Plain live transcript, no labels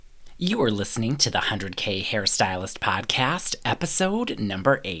You are listening to the 100K Hairstylist Podcast, episode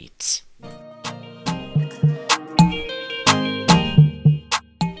number 8.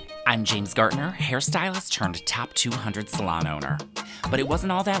 I'm James Gartner, hairstylist turned top 200 salon owner. But it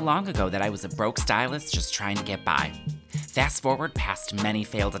wasn't all that long ago that I was a broke stylist just trying to get by. Fast forward past many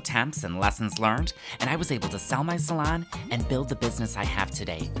failed attempts and lessons learned, and I was able to sell my salon and build the business I have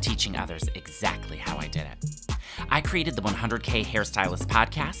today, teaching others exactly how I did it. I created the 100K Hairstylist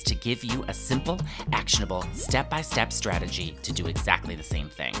Podcast to give you a simple, actionable, step-by-step strategy to do exactly the same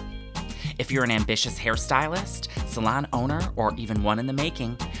thing. If you're an ambitious hairstylist, salon owner, or even one in the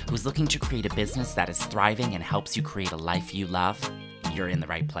making who's looking to create a business that is thriving and helps you create a life you love, you're in the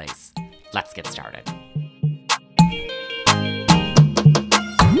right place. Let's get started.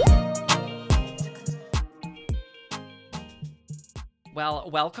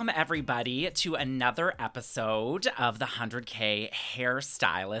 Well, welcome everybody to another episode of the 100K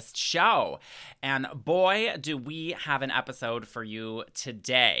Hairstylist Show. And boy, do we have an episode for you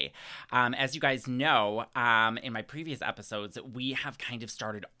today. As you guys know, in my previous episodes, we have kind of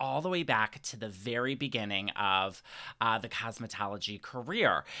started all the way back to the very beginning of the cosmetology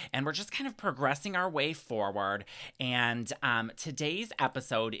career. And we're just kind of progressing our way forward. And today's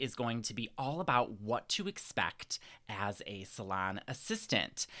episode is going to be all about what to expect as a salon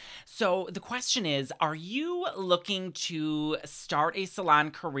assistant. So the question is, are you looking to start a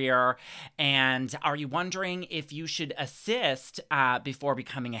salon career, and are you wondering if you should assist before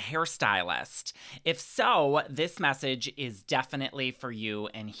becoming a hairstylist? If so, this message is definitely for you,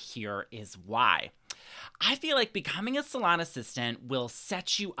 and here is why. I feel like becoming a salon assistant will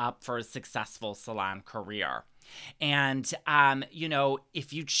set you up for a successful salon career. And,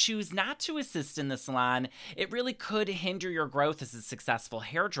 if you choose not to assist in the salon, it really could hinder your growth as a successful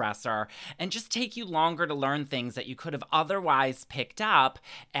hairdresser and just take you longer to learn things that you could have otherwise picked up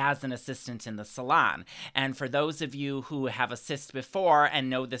as an assistant in the salon. And for those of you who have assisted before and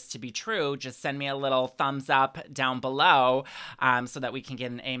know this to be true, just send me a little thumbs up down below so that we can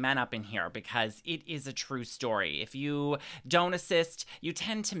get an amen up in here, because it is a true story. If you don't assist, you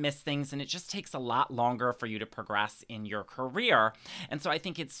tend to miss things, and it just takes a lot longer for you to progress in your career. And so I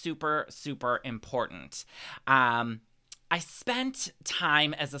think it's super, super important. I spent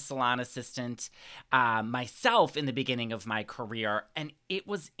time as a salon assistant myself in the beginning of my career, and it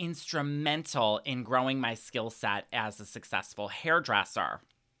was instrumental in growing my skill set as a successful hairdresser.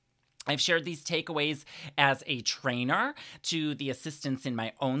 I've shared these takeaways as a trainer to the assistants in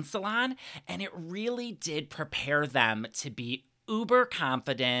my own salon, and it really did prepare them to be uber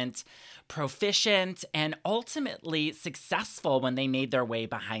confident, proficient, and ultimately successful when they made their way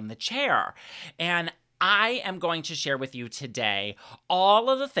behind the chair. And I am going to share with you today all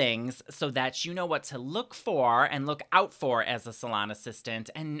of the things so that you know what to look for and look out for as a salon assistant,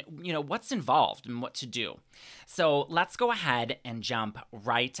 and what's involved and what to do. So let's go ahead and jump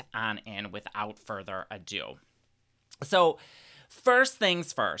right on in without further ado. So first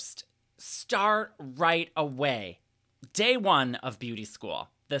things first, start right away. Day one of beauty school.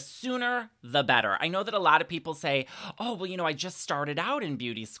 The sooner, the better. I know that a lot of people say, oh, well, I just started out in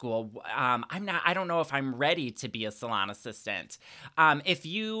beauty school. I don't know if I'm ready to be a salon assistant. If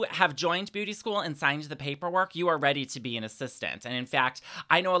you have joined beauty school and signed the paperwork, you are ready to be an assistant. And in fact,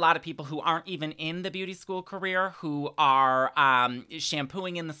 I know a lot of people who aren't even in the beauty school career who are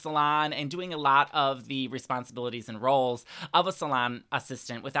shampooing in the salon and doing a lot of the responsibilities and roles of a salon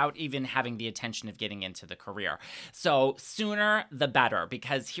assistant without even having the intention of getting into the career. So sooner, the better,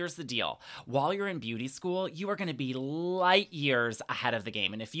 because here's the deal. While you're in beauty school, you are going to be light years ahead of the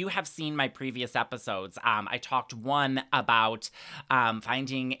game. And if you have seen my previous episodes, I talked one about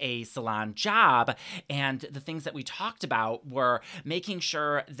finding a salon job. And the things that we talked about were making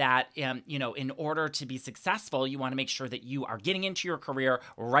sure that, in order to be successful, you want to make sure that you are getting into your career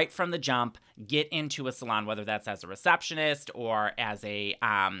right from the jump, get into a salon, whether that's as a receptionist or as a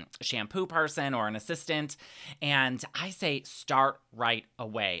shampoo person or an assistant. And I say start right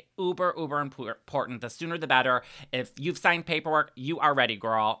away. Uber important. The sooner the better. If you've signed paperwork, you are ready,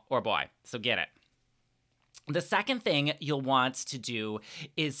 girl or boy. So get it. The second thing you'll want to do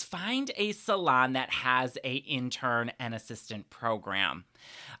is find a salon that has an intern and assistant program.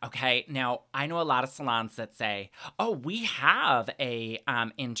 Okay, now I know a lot of salons that say, oh, we have a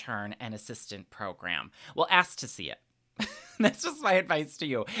intern and assistant program. Well, ask to see it. That's just my advice to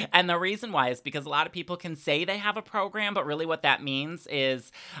you. And the reason why is because a lot of people can say they have a program, but really what that means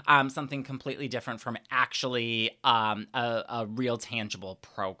is something completely different from actually a real tangible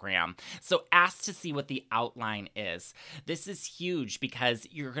program. So ask to see what the outline is. This is huge because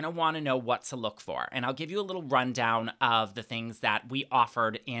you're going to want to know what to look for. And I'll give you a little rundown of the things that we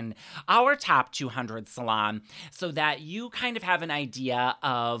offered in our top 200 salon so that you kind of have an idea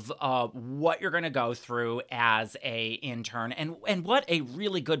of what you're going to go through as a intern and what a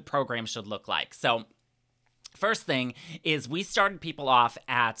really good program should look like. So first thing is we started people off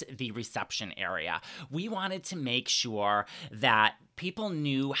at the reception area. We wanted to make sure that people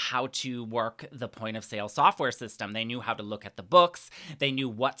knew how to work the point of sale software system. They knew how to look at the books. They knew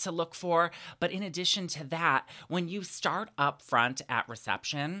what to look for. But in addition to that, when you start up front at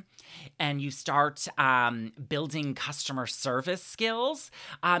reception and you start building customer service skills,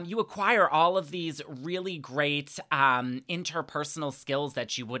 you acquire all of these really great interpersonal skills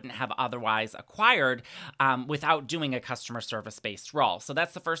that you wouldn't have otherwise acquired without doing a customer service-based role. So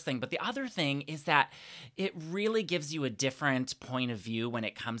that's the first thing. But the other thing is that it really gives you a different point of view when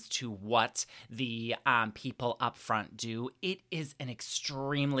it comes to what the people up front do. It is an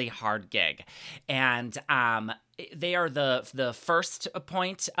extremely hard gig. And they are the first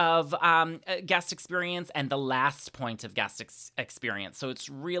point of guest experience and the last point of guest experience. So it's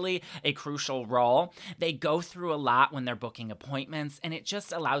really a crucial role. They go through a lot when they're booking appointments, and it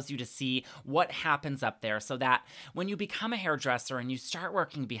just allows you to see what happens up there so that when you become a hairdresser and you start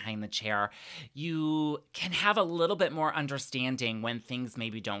working behind the chair, you can have a little bit more understanding when things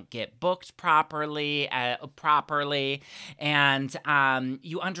maybe don't get booked properly, and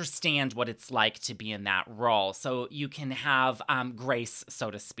you understand what it's like to be in that role. So you can have grace,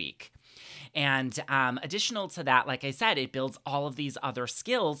 so to speak. And additional to that, like I said, it builds all of these other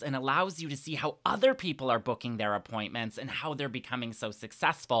skills and allows you to see how other people are booking their appointments and how they're becoming so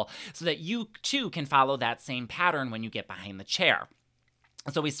successful so that you too can follow that same pattern when you get behind the chair.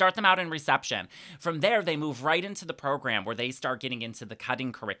 So we start them out in reception. From there, they move right into the program where they start getting into the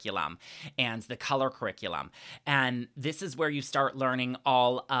cutting curriculum and the color curriculum. And this is where you start learning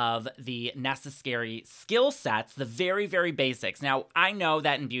all of the necessary skill sets, the very, very basics. Now, I know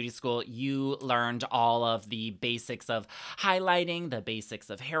that in beauty school, you learned all of the basics of highlighting, the basics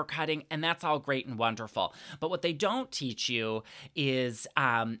of hair cutting, and that's all great and wonderful. But what they don't teach you is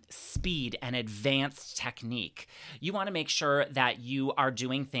speed and advanced technique. You want to make sure that you are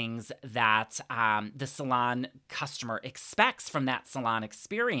doing things that the salon customer expects from that salon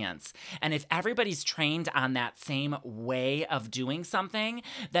experience. And if everybody's trained on that same way of doing something,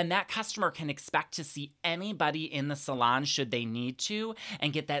 then that customer can expect to see anybody in the salon should they need to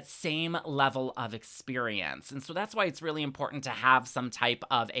and get that same level of experience. And so that's why it's really important to have some type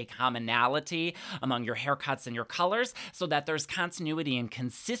of a commonality among your haircuts and your colors so that there's continuity and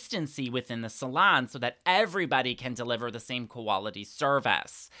consistency within the salon so that everybody can deliver the same quality service.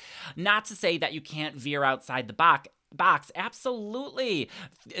 Not to say that you can't veer outside the box. Absolutely.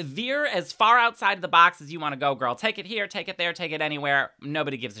 Veer as far outside of the box as you want to go, girl. Take it here, take it there, take it anywhere.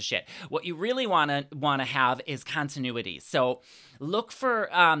 Nobody gives a shit. What you really want to have is continuity. So look for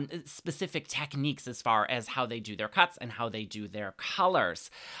specific techniques as far as how they do their cuts and how they do their colors.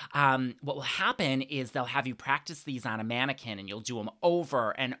 What will happen is they'll have you practice these on a mannequin and you'll do them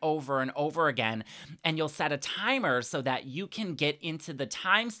over and over and over again. And you'll set a timer so that you can get into the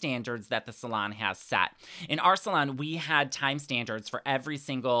time standards that the salon has set. In our salon, we had time standards for every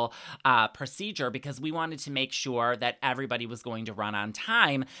single procedure because we wanted to make sure that everybody was going to run on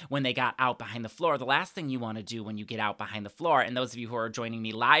time when they got out behind the floor. The last thing you want to do when you get out behind the floor, and those of you who are joining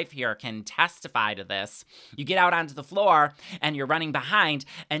me live here can testify to this, you get out onto the floor and you're running behind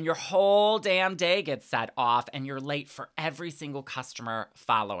and your whole damn day gets set off and you're late for every single customer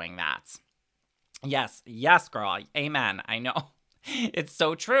following that. Yes, girl. Amen. I know. It's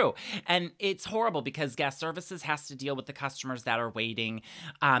so true. And it's horrible because guest services has to deal with the customers that are waiting.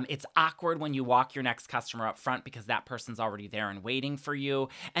 It's awkward when you walk your next customer up front because that person's already there and waiting for you.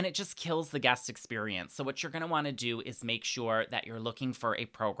 And it just kills the guest experience. So what you're going to want to do is make sure that you're looking for a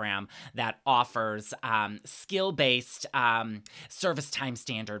program that offers skill-based service time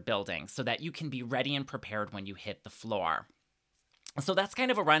standard building so that you can be ready and prepared when you hit the floor. So that's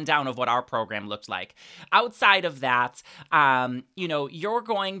kind of a rundown of what our program looked like. Outside of that, you're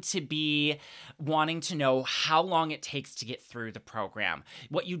going to be wanting to know how long it takes to get through the program.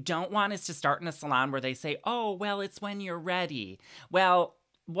 What you don't want is to start in a salon where they say, oh, well, it's when you're ready. Well,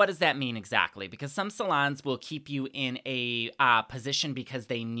 what does that mean exactly? Because some salons will keep you in a position because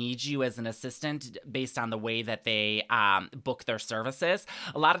they need you as an assistant based on the way that they book their services.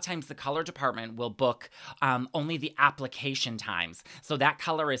 A lot of times the color department will book only the application times. So that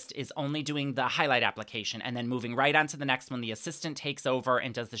colorist is only doing the highlight application and then moving right on to the next one. The assistant takes over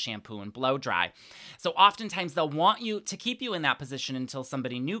and does the shampoo and blow dry. So oftentimes they'll want you to keep you in that position until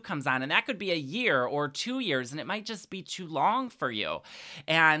somebody new comes on. And that could be a year or 2 years, and it might just be too long for you.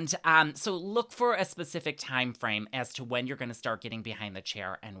 And so look for a specific time frame as to when you're going to start getting behind the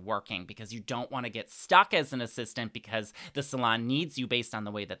chair and working, because you don't want to get stuck as an assistant because the salon needs you based on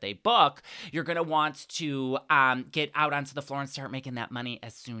the way that they book. You're going to want to get out onto the floor and start making that money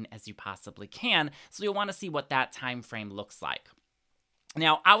as soon as you possibly can. So you'll want to see what that time frame looks like.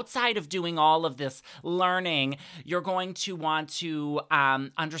 Now, outside of doing all of this learning, you're going to want to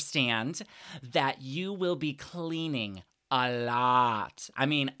understand that you will be cleaning a lot. I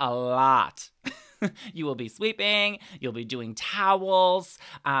mean, a lot. You will be sweeping, you'll be doing towels,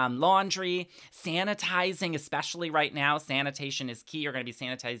 laundry, sanitizing, especially right now. Sanitation is key. You're going to be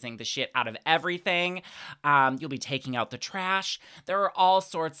sanitizing the shit out of everything. You'll be taking out the trash. There are all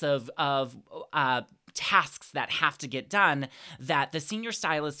sorts of tasks that have to get done that the senior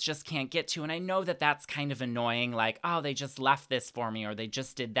stylist just can't get to. And I know that that's kind of annoying, like, oh, they just left this for me or they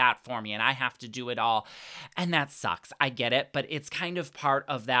just did that for me and I have to do it all. And that sucks. I get it, but it's kind of part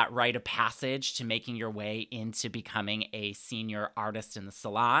of that rite of passage to making your way into becoming a senior artist in the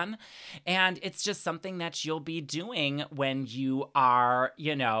salon. And it's just something that you'll be doing when you are,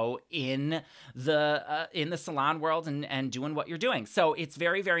 you know, in the salon world and doing what you're doing. So it's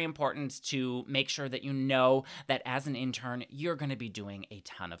very, very important to make sure that you know that as an intern, you're going to be doing a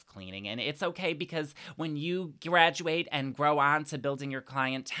ton of cleaning. And it's okay, because when you graduate and grow on to building your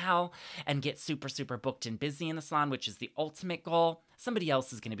clientele and get super, super booked and busy in the salon, which is the ultimate goal, somebody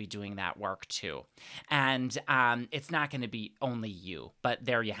else is going to be doing that work too. And it's not going to be only you, but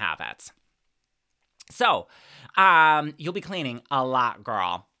there you have it. So you'll be cleaning a lot,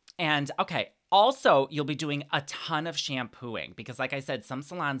 girl. And okay, also, you'll be doing a ton of shampooing because, like I said, some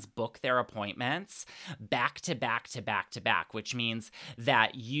salons book their appointments back to back to back to back, which means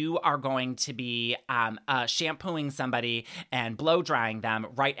that you are going to be shampooing somebody and blow drying them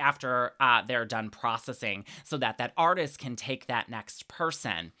right after they're done processing so that that artist can take that next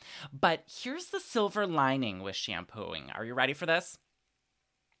person. But here's the silver lining with shampooing. Are you ready for this?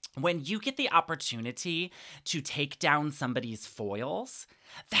 When you get the opportunity to take down somebody's foils,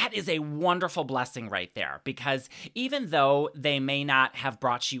 that is a wonderful blessing right there, because even though they may not have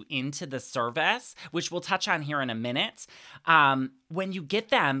brought you into the service, which we'll touch on here in a minute, when you get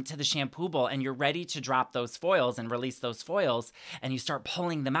them to the shampoo bowl and you're ready to drop those foils and release those foils and you start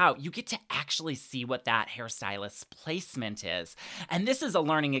pulling them out, you get to actually see what that hairstylist's placement is. And this is a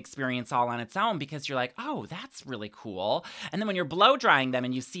learning experience all on its own, because you're like, oh, that's really cool. And then when you're blow drying them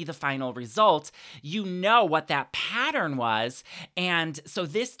and you see the final result, you know what that pattern was. And so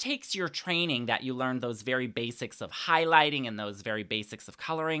this takes your training that you learned, those very basics of highlighting and those very basics of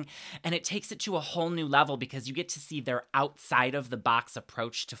coloring, and it takes it to a whole new level because you get to see their outside of the box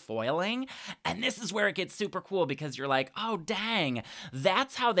approach to foiling. And this is where it gets super cool, because you're like, oh, dang,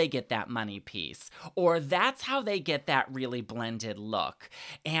 that's how they get that money piece, or that's how they get that really blended look.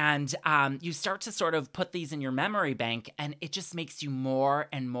 And you start to sort of put these in your memory bank, and it just makes you more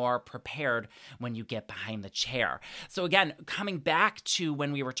and more prepared when you get behind the chair. So again, coming back to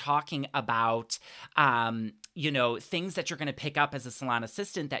when we were talking about, things that you're going to pick up as a salon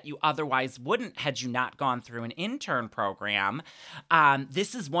assistant that you otherwise wouldn't had you not gone through an intern program,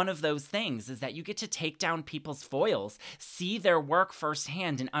 this is one of those things, is that you get to take down people's foils, see their work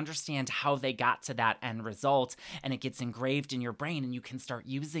firsthand, and understand how they got to that end result, and it gets engraved in your brain, and you can start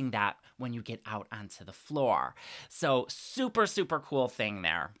using that when you get out onto the floor. So super, super cool thing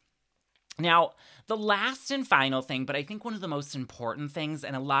there. Now, the last and final thing, but I think one of the most important things,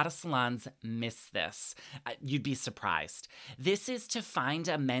 and a lot of salons miss this, you'd be surprised. This is to find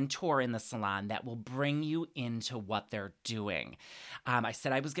a mentor in the salon that will bring you into what they're doing. I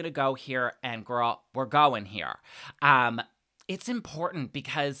said I was going to go here, and girl, we're going here. It's important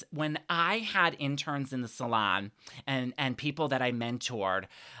because when I had interns in the salon and people that I mentored,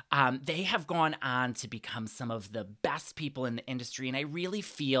 they have gone on to become some of the best people in the industry. And I really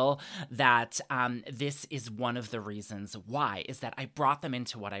feel that this is one of the reasons why, is that I brought them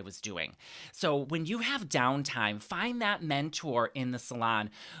into what I was doing. So when you have downtime, find that mentor in the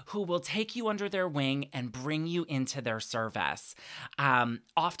salon who will take you under their wing and bring you into their service.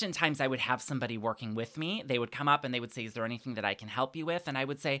 Oftentimes I would have somebody working with me. They would come up and they would say, is there anything something that I can help you with? And I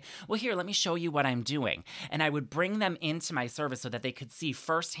would say, well, here, let me show you what I'm doing. And I would bring them into my service so that they could see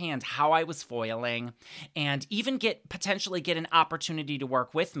firsthand how I was foiling and even potentially get an opportunity to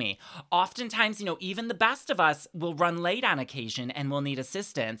work with me. Oftentimes, even the best of us will run late on occasion and will need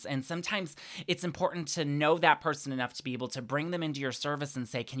assistance. And sometimes it's important to know that person enough to be able to bring them into your service and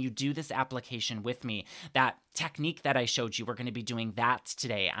say, can you do this application with me? That technique that I showed you, we're going to be doing that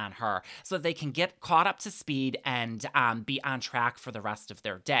today on her, so that they can get caught up to speed and be on track for the rest of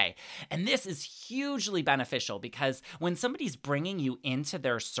their day. And this is hugely beneficial because when somebody's bringing you into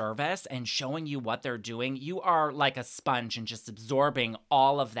their service and showing you what they're doing, you are like a sponge and just absorbing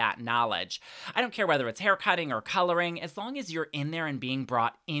all of that knowledge. I don't care whether it's haircutting or coloring, as long as you're in there and being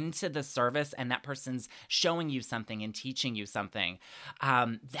brought into the service and that person's showing you something and teaching you something,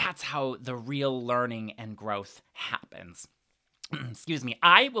 that's how the real learning and growth happens. Excuse me.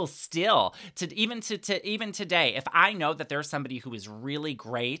 I will still, even today, if I know that there's somebody who is really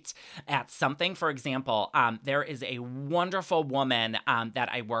great at something, for example, there is a wonderful woman that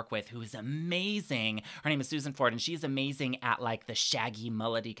I work with who is amazing. Her name is Susan Ford, and she's amazing at like the shaggy,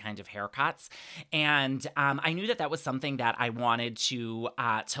 mullety kind of haircuts. And I knew that was something that I wanted to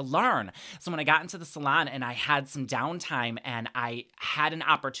learn. So when I got into the salon and I had some downtime and I had an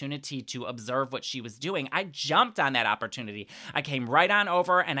opportunity to observe what she was doing, I jumped on that opportunity. I came right on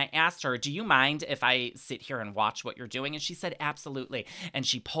over and I asked her, do you mind if I sit here and watch what you're doing? And she said, absolutely. And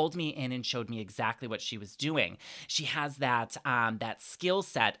she pulled me in and showed me exactly what she was doing. She has that skill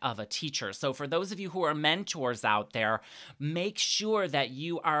set of a teacher. So for those of you who are mentors out there, make sure that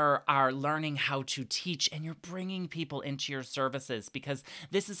you are learning how to teach and you're bringing people into your services, because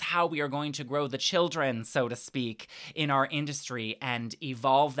this is how we are going to grow the children, so to speak, in our industry and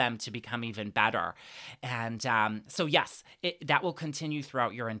evolve them to become even better. And so yes, that will continue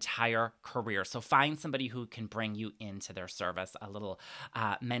throughout your entire career. So find somebody who can bring you into their service, a little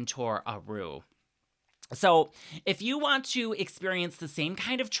mentor-a-roo. So if you want to experience the same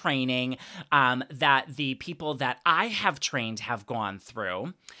kind of training that the people that I have trained have gone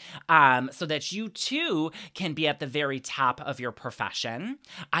through, so that you too can be at the very top of your profession,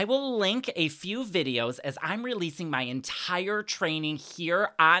 I will link a few videos as I'm releasing my entire training here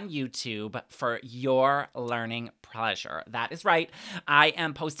on YouTube for your learning pleasure. That is right. I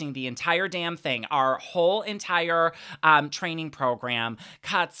am posting the entire damn thing. Our whole entire training program,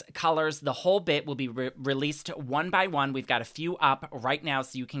 cuts, colors, the whole bit will be released one by one. We've got a few up right now,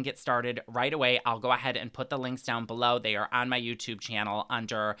 so you can get started right away. I'll go ahead and put the links down below. They are on my YouTube channel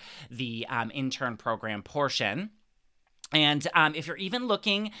under the intern program portion. And if you're even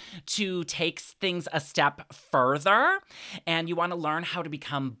looking to take things a step further and you want to learn how to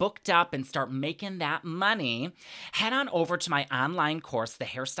become booked up and start making that money, head on over to my online course, the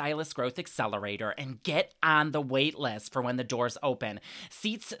Hairstylist Growth Accelerator, and get on the wait list for when the doors open.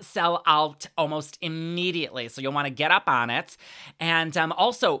 Seats sell out almost immediately, so you'll want to get up on it. And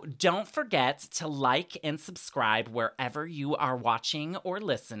also, don't forget to like and subscribe wherever you are watching or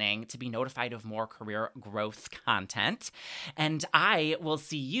listening to be notified of more career growth content. And I will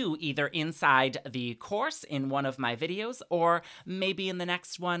see you either inside the course in one of my videos or maybe in the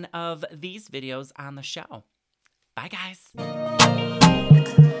next one of these videos on the show. Bye, guys.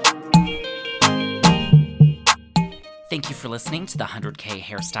 Thank you for listening to the 100K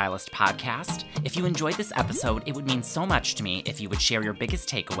Hairstylist podcast. If you enjoyed this episode, it would mean so much to me if you would share your biggest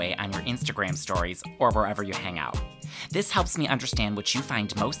takeaway on your Instagram stories or wherever you hang out. This helps me understand what you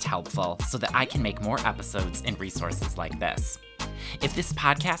find most helpful so that I can make more episodes and resources like this. If this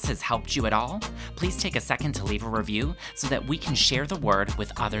podcast has helped you at all, please take a second to leave a review so that we can share the word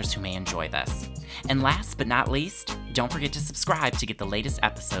with others who may enjoy this. And last but not least, don't forget to subscribe to get the latest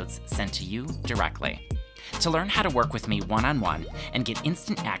episodes sent to you directly. To learn how to work with me one-on-one and get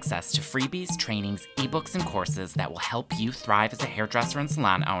instant access to freebies, trainings, ebooks, and courses that will help you thrive as a hairdresser and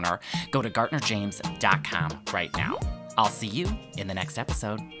salon owner, go to GartnerJames.com right now. I'll see you in the next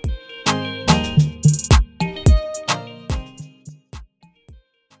episode.